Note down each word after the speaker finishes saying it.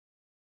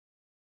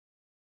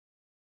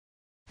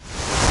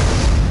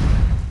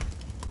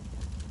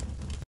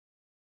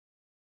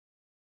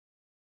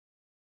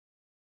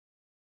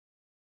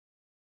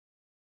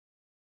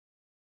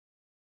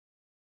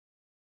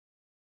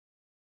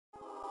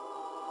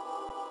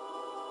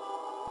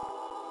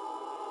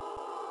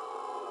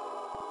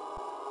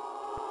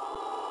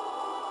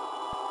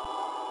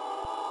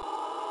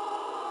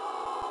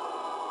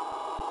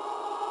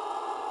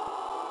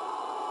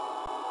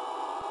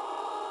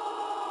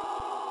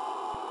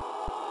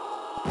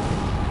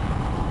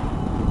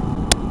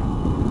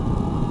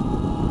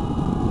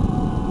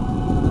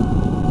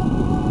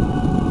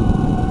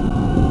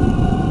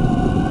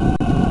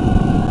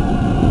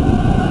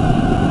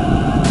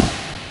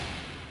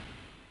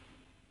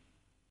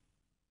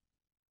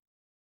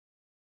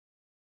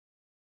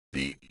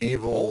The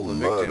evil All the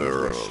victims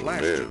murderer were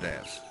slashed to lived.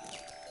 death.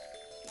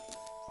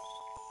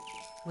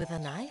 With a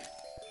knife?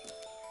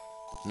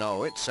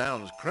 No, it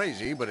sounds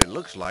crazy, but it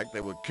looks like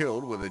they were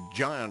killed with a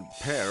giant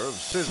pair of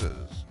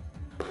scissors.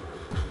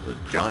 The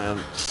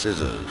giant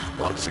scissors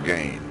once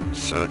again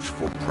search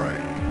for prey.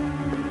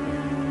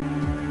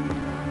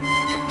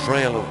 A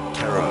trail of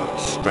terror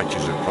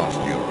stretches across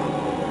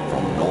Europe,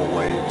 from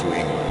Norway to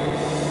England.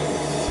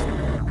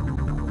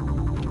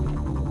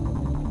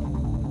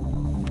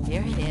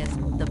 Here it is,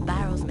 the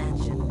Barrows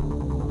Mansion.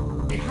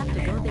 We have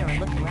to go there and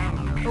look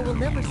around, or we'll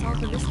never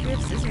solve the mystery of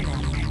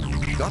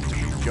Scissorman. You've got to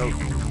be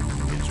joking.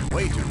 It's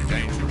way too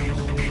dangerous.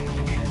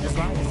 As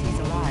long as he's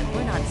alive,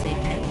 we're not safe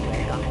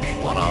anywhere, Doctor.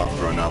 One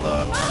after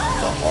another,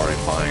 the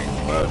horrifying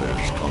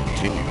murders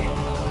continue.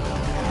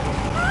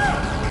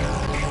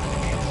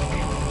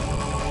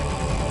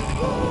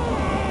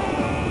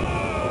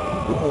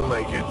 Who will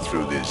make it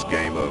through this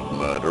game of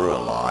murder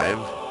alive?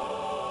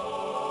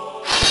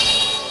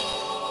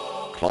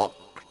 Clock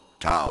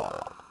Tower.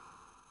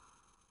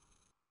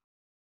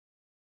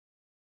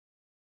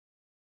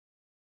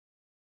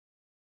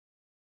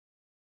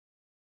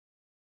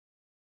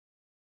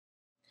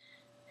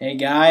 Hey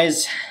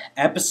guys,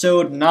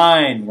 episode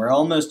 9. We're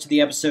almost to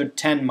the episode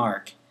 10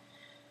 mark.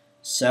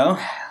 So,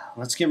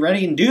 let's get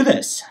ready and do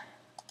this.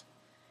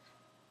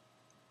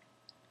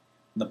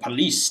 The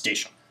police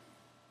station.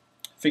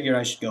 Figured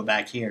I should go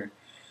back here.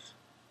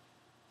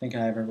 Think I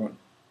have everyone.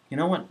 You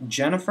know what?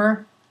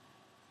 Jennifer?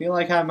 Feel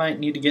like I might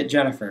need to get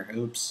Jennifer.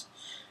 Oops.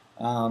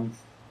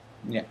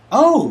 Yeah.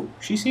 Oh!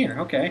 She's here.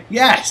 Okay.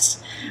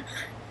 Yes!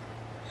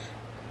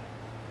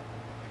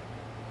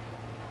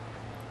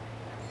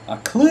 A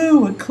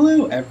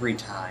clue every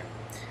time.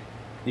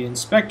 The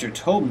inspector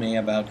told me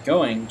about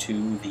going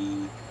to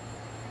the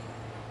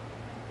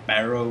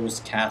Barrows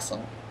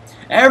Castle.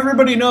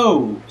 Everybody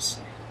knows!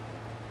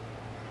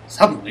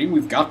 Suddenly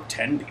we've got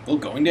 10 people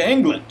going to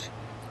England.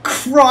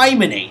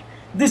 Criminy!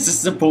 This is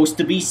supposed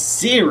to be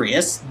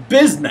serious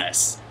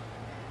business!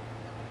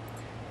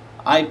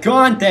 I've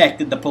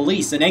contacted the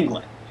police in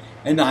England,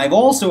 and I've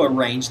also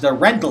arranged a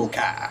rental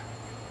car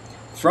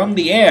from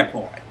the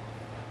airport.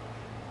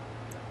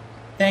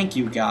 Thank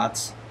you,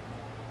 Gots.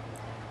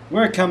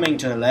 We're coming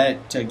to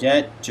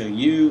get to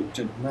you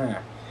to...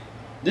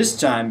 This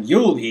time,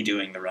 you'll be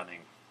doing the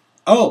running.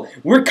 Oh,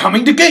 we're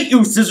coming to get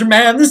you,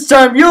 Scissorman! This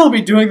time, you'll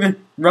be doing the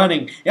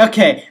running.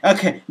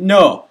 Okay,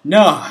 no.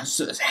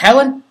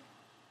 Helen?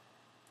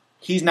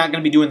 He's not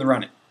going to be doing the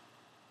running.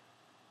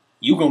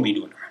 You going to be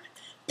doing the running.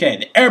 Okay,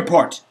 the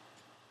airport.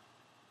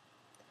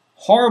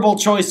 Horrible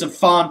choice of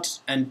font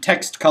and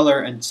text color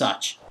and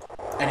such.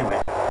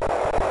 Anyway.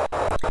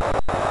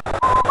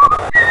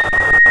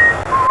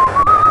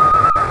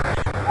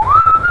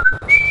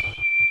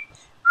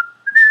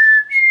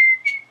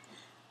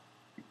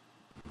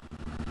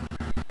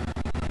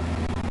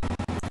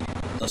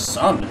 The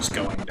sun is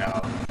going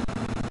down.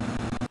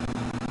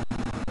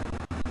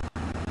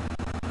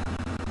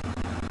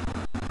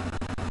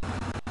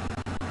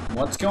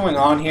 What's going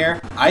on here?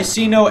 I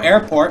see no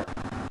airport.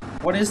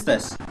 What is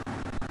this?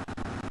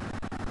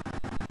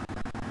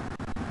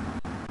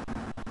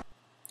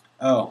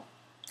 Oh.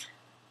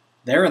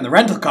 They're in the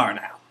rental car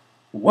now.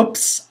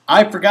 Whoops.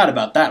 I forgot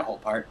about that whole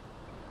part.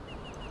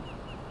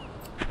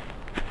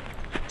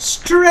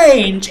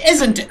 Strange,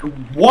 isn't it?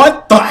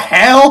 What the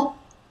hell?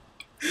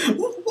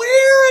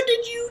 Where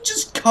did you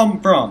just come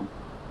from?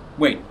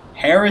 Wait,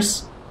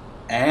 Harris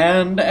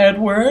and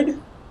Edward?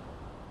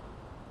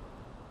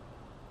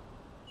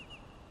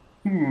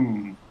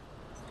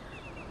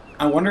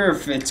 I wonder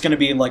if it's going to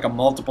be like a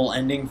multiple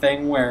ending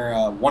thing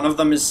where one of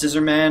them is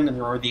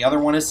Scissorman or the other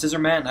one is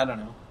Scissorman. I don't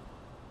know.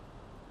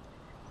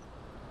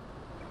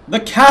 The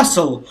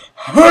castle!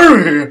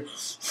 Hurry!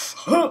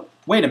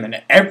 Wait a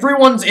minute.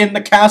 Everyone's in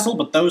the castle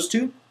but those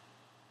two?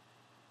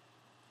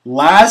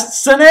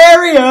 Last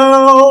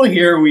scenario!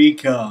 Here we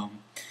come.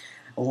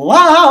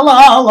 La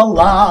la la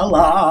la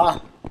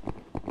la.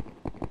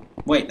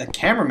 Wait, the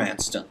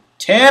cameraman's still...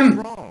 Tim!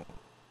 What's wrong?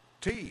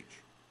 Teach.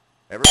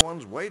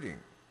 Everyone's waiting.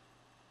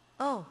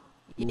 Oh,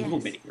 yes. A little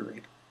bit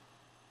irate.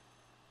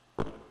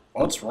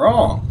 What's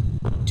wrong?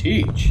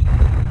 Teach.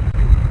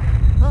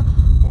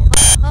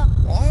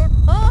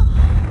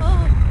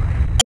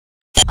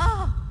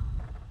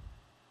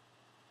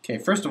 Okay,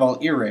 first of all,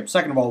 ear rape.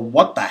 Second of all,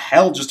 what the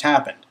hell just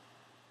happened?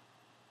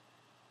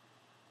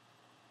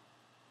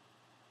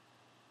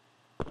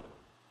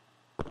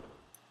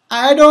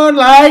 I don't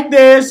like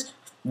this.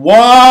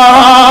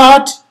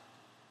 What?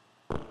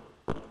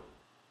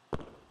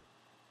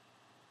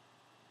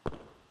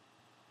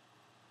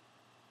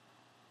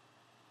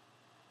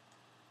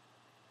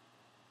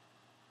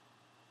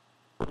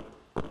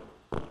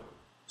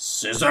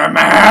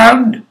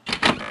 Scissorman!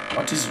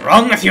 What is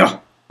wrong with you?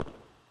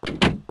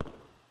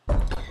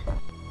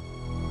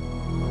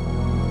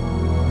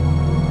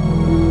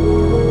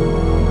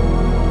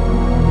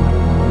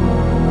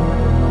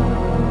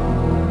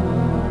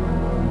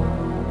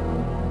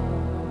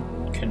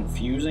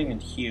 Confusing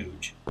and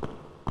huge.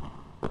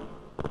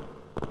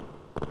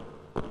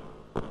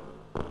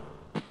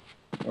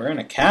 We're in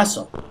a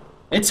castle.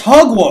 It's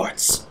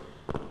Hogwarts!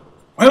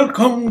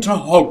 Welcome to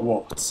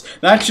Hogwarts.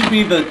 That should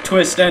be the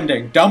twist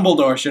ending.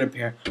 Dumbledore should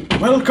appear.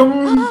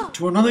 Welcome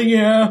to another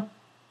year.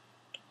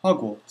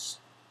 Hogwarts.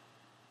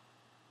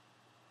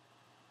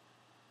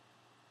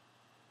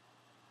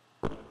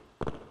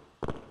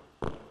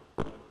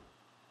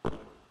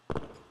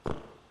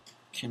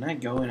 Can I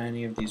go in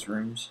any of these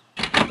rooms?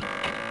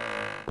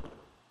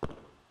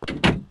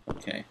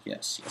 Okay,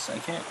 yes, I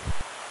can.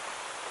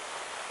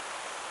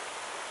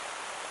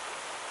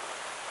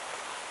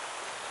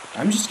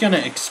 I'm just gonna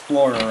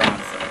explore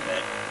around for a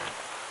bit.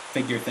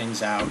 Figure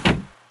things out.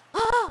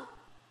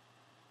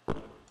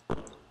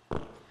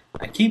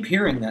 I keep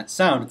hearing that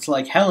sound. It's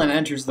like Helen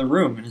enters the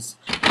room and is...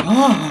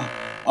 a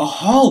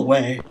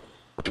hallway!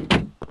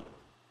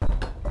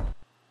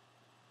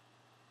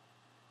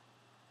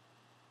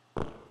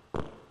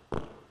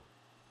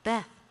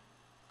 Beth,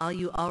 are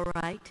you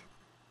alright?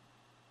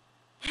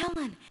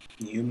 Helen,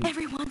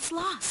 everyone's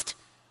lost.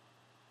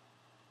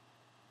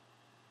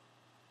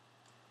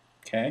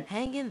 Okay.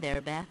 Hang in there,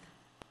 Beth.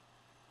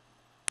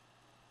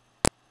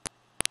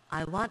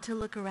 I want to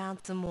look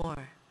around some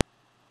more.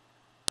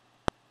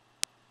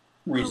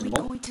 Reasonable.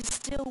 Are we going to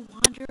still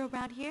wander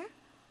around here?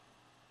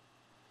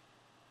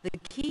 The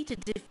key to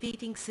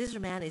defeating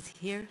Scissorman is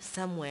here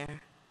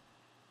somewhere.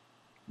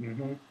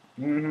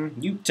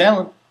 You tell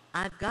him.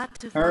 I've got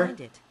to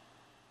find it.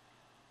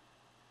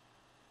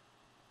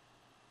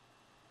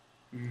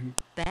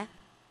 Beth,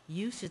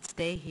 you should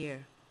stay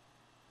here.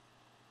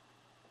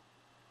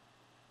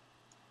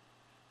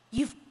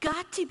 You've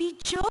got to be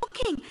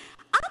joking!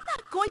 I'm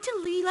not going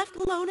to be left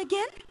alone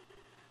again.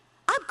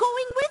 I'm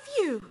going with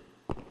you.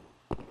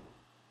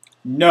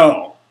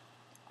 No.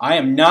 I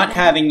am not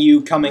having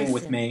you coming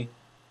with me.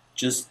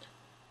 Just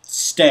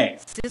stay.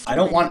 I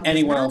don't want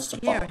anyone else to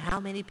follow. How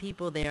many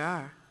people there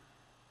are.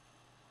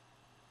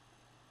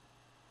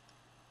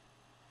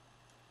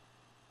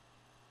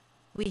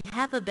 We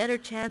have a better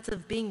chance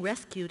of being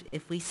rescued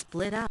if we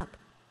split up.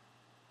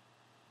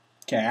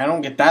 Okay, I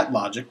don't get that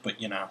logic, but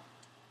you know.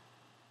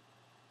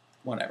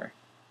 Whatever.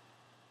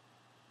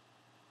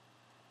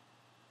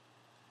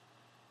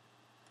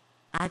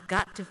 I've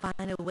got to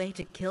find a way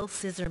to kill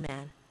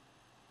Scissorman.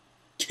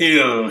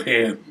 Kill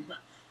him.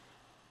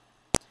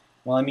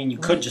 Well, I mean, you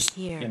could just,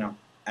 here. you know,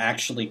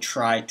 actually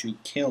try to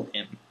kill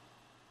him.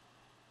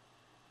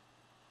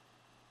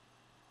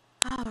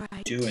 All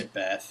right. Do it,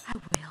 Beth. I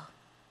will.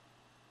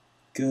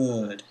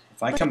 Good.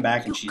 If I come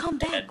back and she's come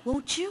dead. Back,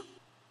 won't you?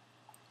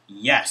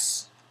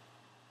 Yes.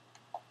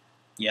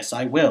 Yes,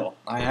 I will.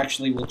 I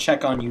actually will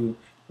check on you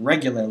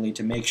regularly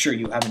to make sure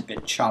you haven't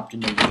been chopped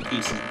into little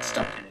pieces and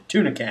stuffed in a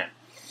tuna can.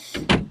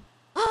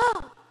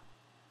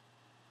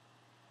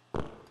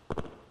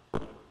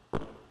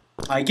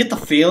 I get the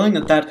feeling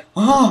that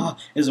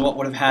is what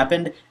would have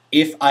happened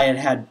if I had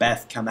had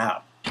Beth come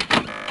out.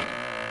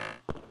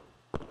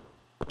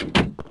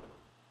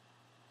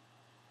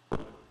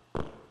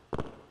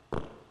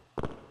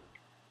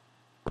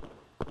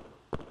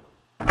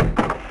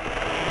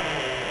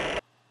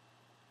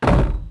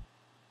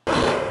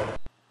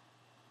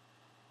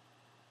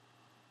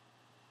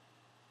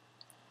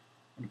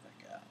 What have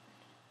I got?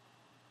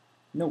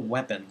 No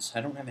weapons.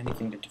 I don't have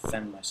anything to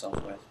defend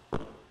myself with.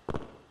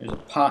 There's a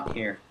pot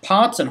here.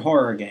 Pots and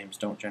horror games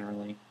don't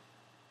generally.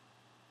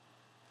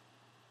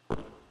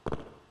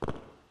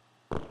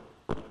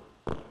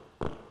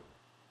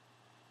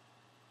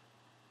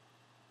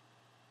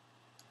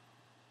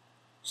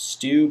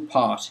 Stew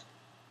pot.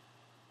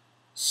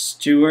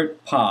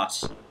 Stuart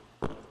pot.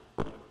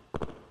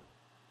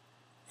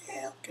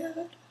 Hell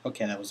good.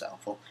 Okay, that was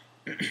awful.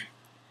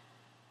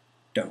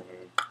 Dum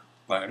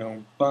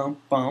ba-dum bum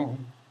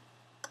bum.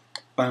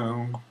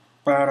 Bum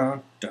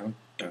ba-dum dum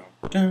dum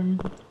dum.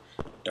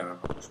 Dun,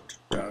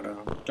 dun,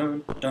 dun,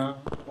 dun, dun.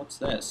 What's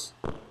this?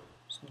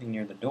 Something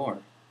near the door.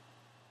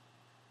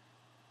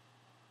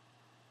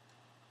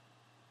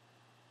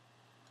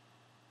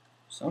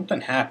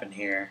 Something happened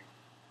here.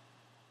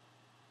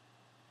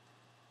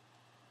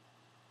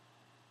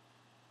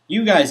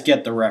 You guys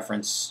get the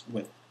reference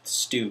with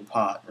Stew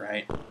Pot,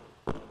 right?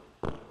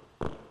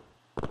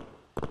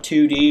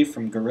 2D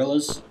from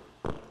Gorillas.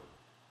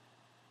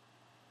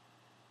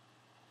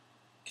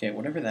 Okay,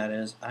 whatever that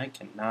is, I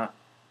cannot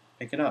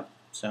pick it up.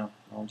 So,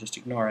 I'll just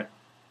ignore it.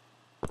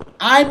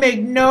 I'm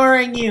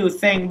ignoring you,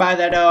 thing by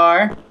the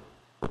door!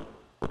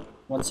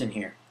 What's in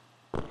here?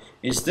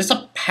 Is this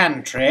a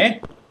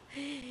pantry?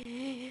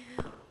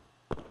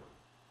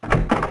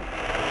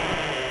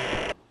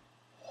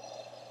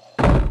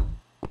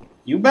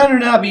 You better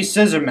not be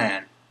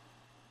Scissorman.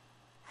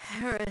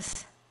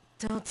 Harris,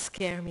 don't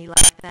scare me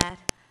like that.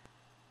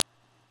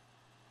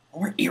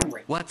 Or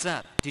earring. What's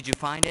up? Did you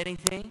find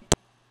anything?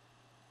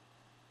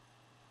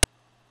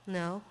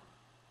 No.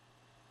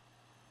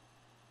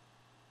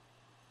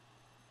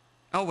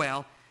 Oh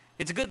well,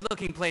 it's a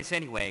good-looking place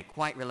anyway,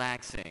 quite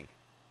relaxing.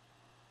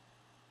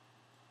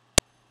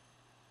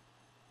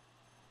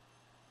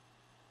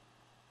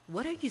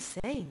 What are you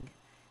saying?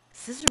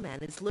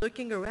 Scissorman is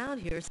lurking around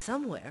here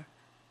somewhere.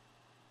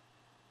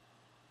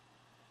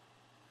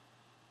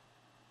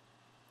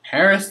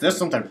 Harris, there's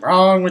something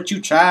wrong with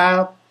you,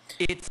 child.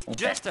 It's Okay,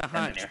 just a come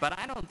in hunch, here. but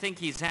I don't think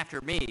he's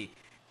after me.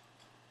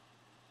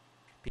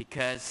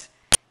 Because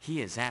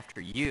he is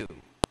after you.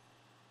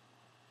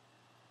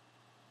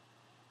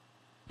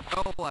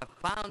 Oh, I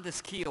found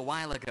this key a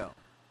while ago.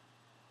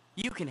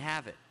 You can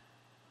have it.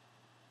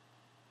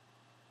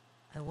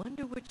 I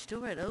wonder which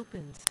door it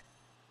opens.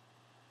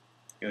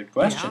 Good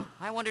question.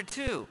 Yeah, I wonder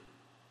too.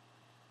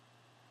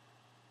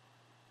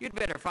 You'd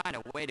better find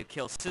a way to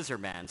kill Scissor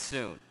Man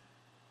soon.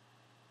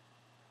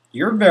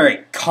 You're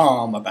very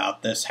calm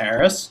about this,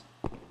 Harris.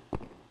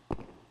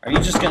 Are you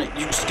just gonna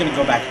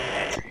go back to the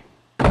pantry?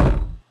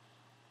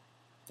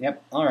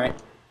 Yep, alright.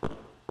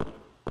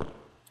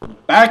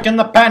 Back in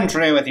the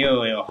pantry with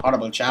you, you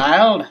horrible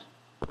child.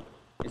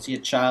 Is he a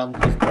child?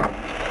 He's probably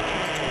like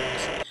in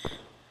his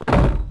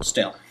 20s.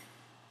 Still.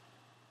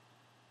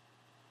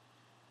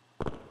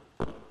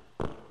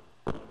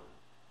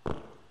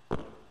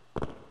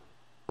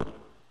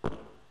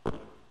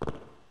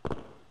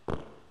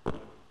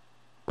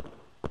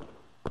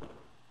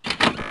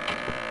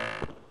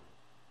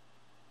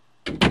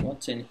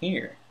 What's in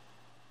here?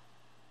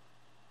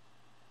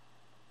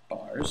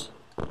 Bars.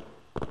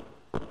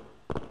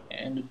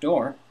 And a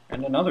door.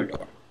 And another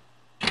door.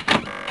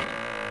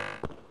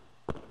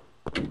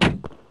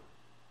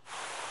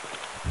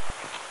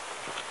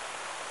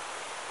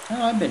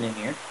 Oh, I've been in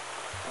here.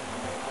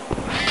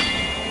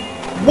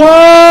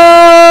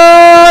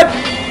 What?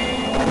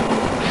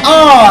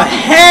 Oh,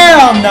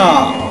 hell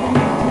no!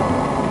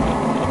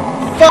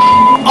 Fuck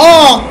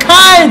all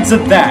kinds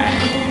of that!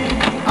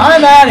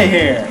 I'm out of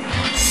here!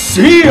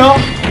 See ya!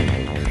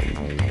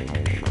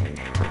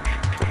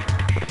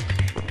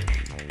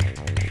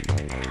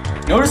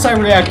 Notice I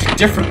react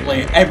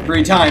differently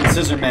every time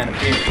Scissor Man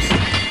appears.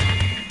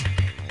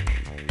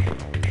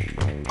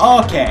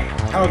 Okay,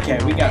 okay,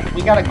 we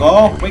gotta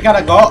go. We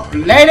gotta go.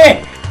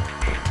 Lady!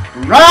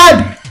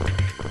 Run!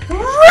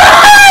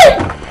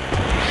 Run!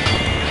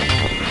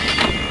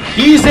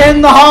 He's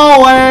in the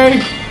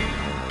hallway!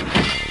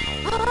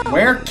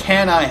 Where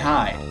can I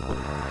hide?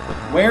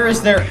 Where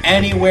is there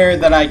anywhere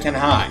that I can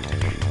hide?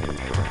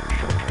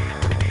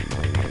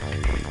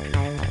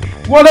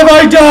 What have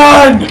I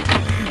done?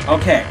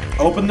 Okay,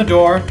 open the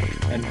door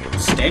and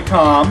stay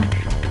calm.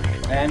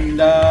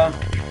 And,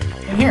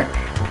 in here.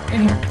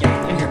 In here.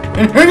 Yeah, in here.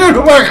 In here.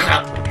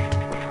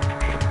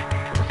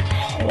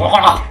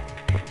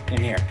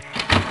 In here.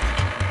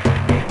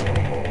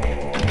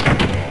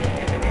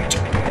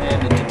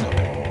 And it didn't open.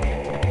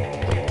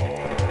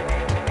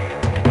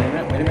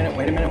 Wait a minute,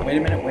 wait a minute, wait a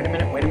minute, wait a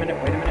minute, wait a minute,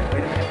 wait a minute,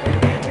 wait a minute, wait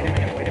a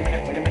minute, wait a minute, wait a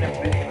minute, wait a minute,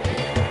 wait a minute.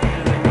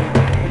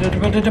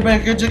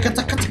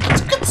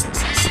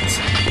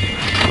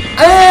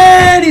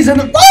 And he's in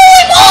the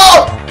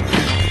volleyball!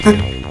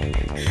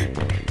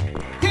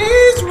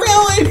 He's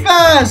really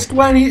fast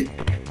when he...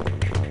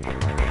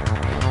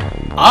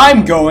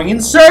 I'm going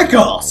in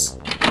circles!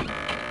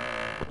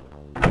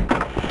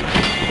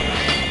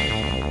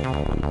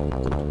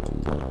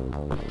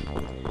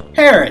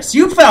 Harris,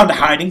 you found a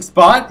hiding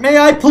spot. May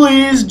I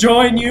please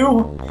join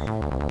you?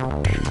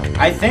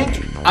 I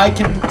think I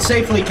can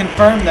safely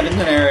confirm that in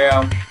the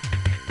scenario,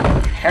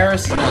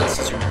 Harris is not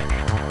Scissor Man.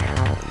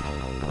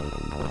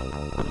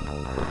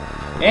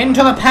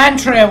 Into the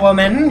pantry,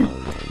 woman!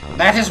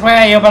 That is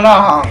where you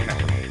belong!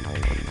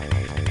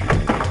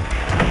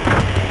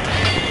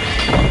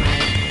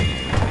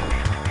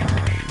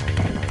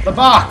 The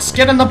box!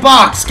 Get in the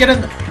box! Get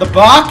in the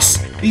box?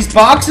 These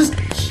boxes?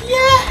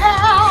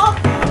 Yeah!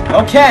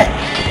 Okay.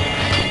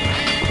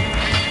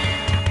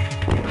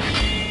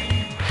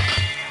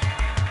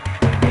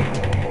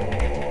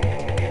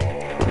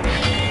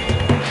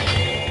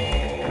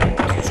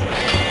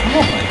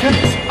 Oh my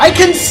goodness. I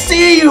can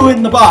see you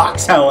in the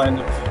box, Helen!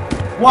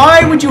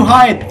 Why would you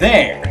hide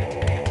there?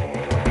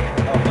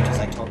 Oh, because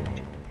I told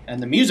you.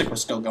 And the music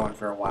was still going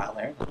for a while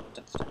there.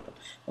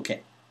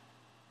 Okay.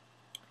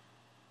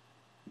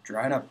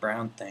 Dried up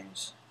brown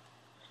things.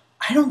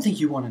 I don't think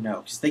you want to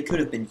know, because they could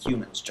have been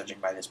humans, judging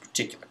by this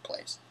particular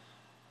place.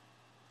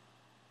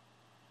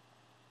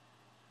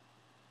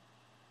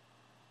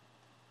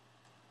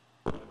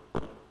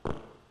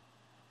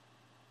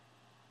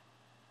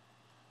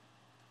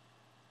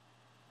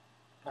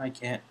 I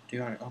can't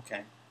do it.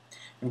 Okay.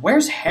 And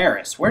where's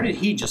Harris? Where did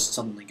he just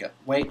suddenly go?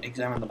 Wait,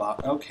 examine the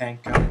box. Okay,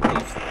 go.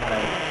 Leave.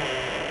 Whatever.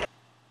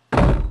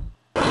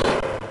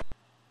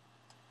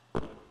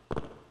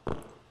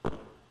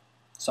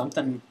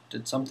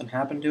 Did something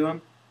happen to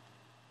him?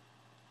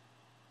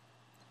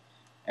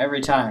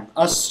 Every time.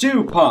 A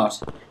stew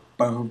pot!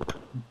 Boom,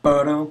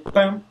 boom,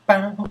 boom,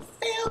 boom,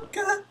 feel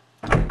good!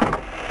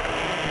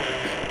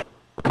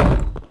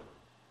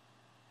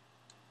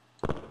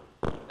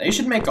 They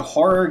should make a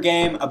horror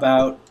game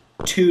about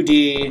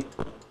 2D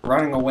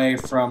running away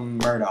from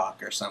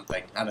Murdoch or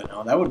something. I don't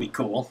know, that would be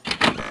cool.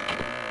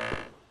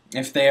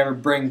 If they ever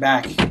bring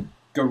back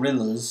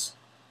gorillas,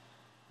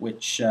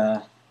 which,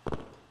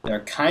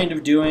 they're kind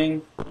of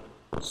doing,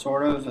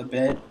 sort of, a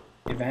bit,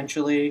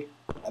 eventually,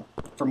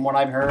 from what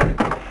I've heard,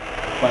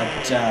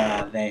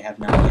 but they have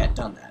not yet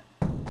done that.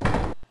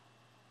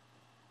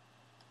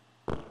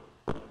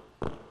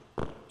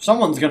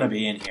 Someone's gonna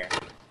be in here.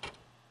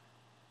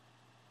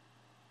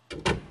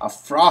 A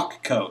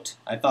frock coat.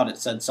 I thought it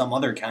said some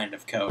other kind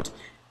of coat,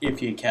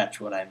 if you catch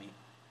what I mean.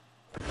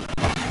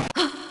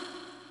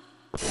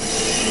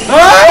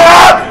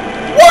 Ah!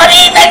 What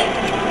even?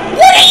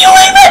 What are you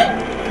even?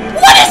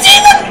 What is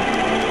even?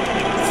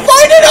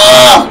 Find it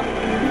all!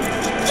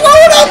 Throw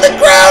it on the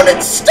ground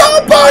and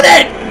stomp on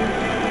it!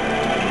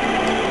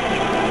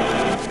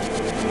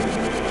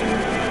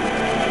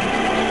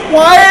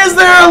 Why is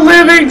there a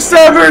living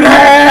severed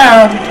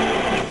hand?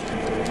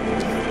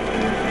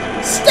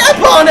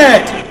 Step on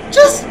it!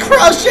 Just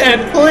crush it,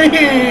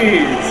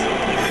 please!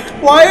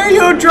 Why are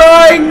you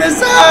drawing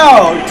this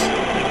out?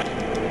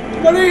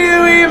 What are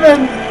you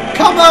even?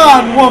 Come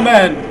on,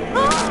 woman!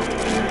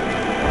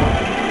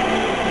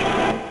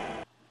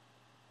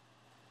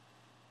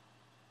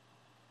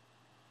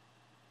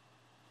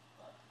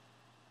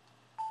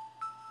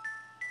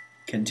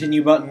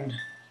 Continue button.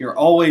 You're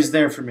always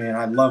there for me and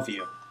I love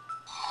you.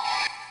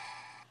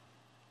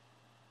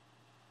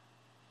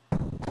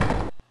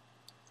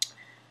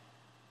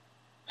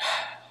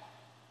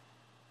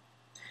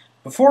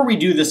 Before we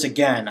do this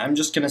again, I'm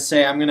just going to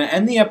say I'm going to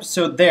end the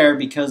episode there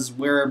because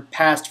we're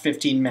past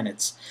 15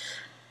 minutes.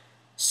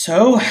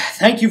 So,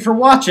 thank you for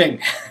watching.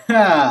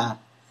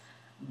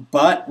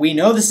 But we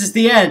know this is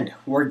the end.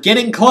 We're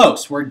getting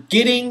close. We're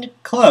getting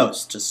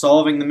close to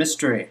solving the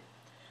mystery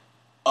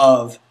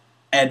of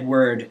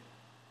Edward,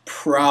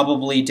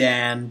 probably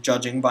Dan,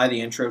 judging by the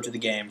intro to the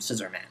game,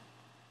 Scissorman.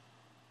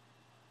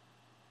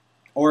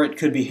 Or it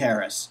could be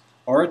Harris.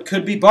 Or it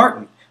could be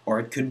Barton. Or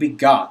it could be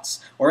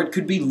Gotts. Or it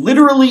could be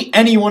literally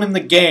anyone in the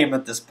game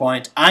at this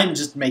point. I'm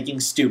just making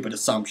stupid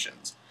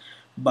assumptions.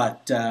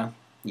 But,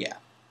 yeah.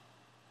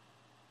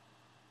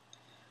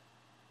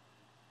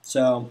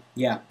 So,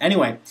 yeah.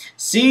 Anyway,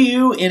 see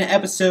you in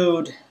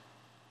episode...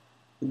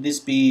 Would this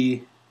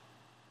be...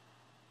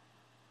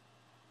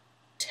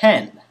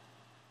 10?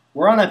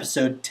 We're on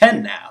episode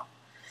 10 now.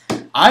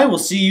 I will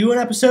see you in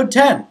episode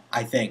 10,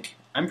 I think.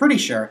 I'm pretty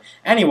sure.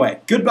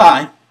 Anyway,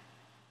 goodbye.